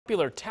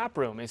popular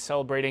taproom is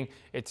celebrating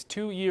its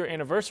 2-year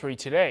anniversary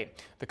today.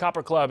 The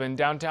Copper Club in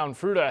downtown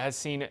Fruita has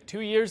seen 2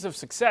 years of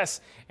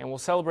success and will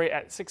celebrate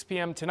at 6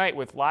 p.m. tonight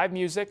with live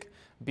music,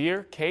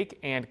 beer, cake,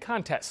 and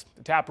contests.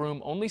 The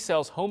taproom only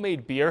sells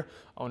homemade beer.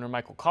 Owner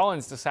Michael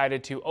Collins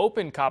decided to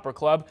open Copper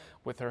Club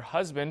with her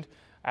husband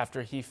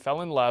after he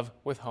fell in love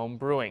with home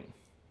brewing.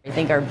 I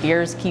think our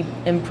beers keep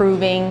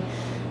improving,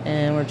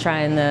 and we're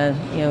trying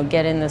to,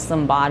 get into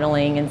some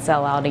bottling and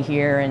sell out of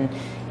here and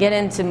get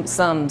into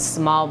some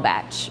small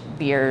batch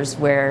beers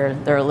where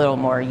they're a little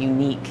more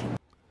unique.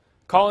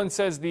 Collins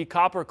says the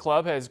Copper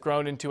Club has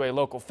grown into a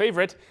local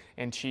favorite,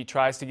 and she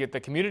tries to get the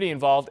community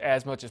involved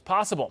as much as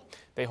possible.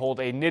 They hold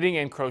a knitting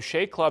and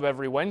crochet club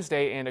every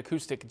Wednesday and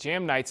acoustic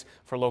jam nights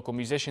for local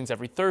musicians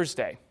every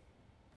Thursday.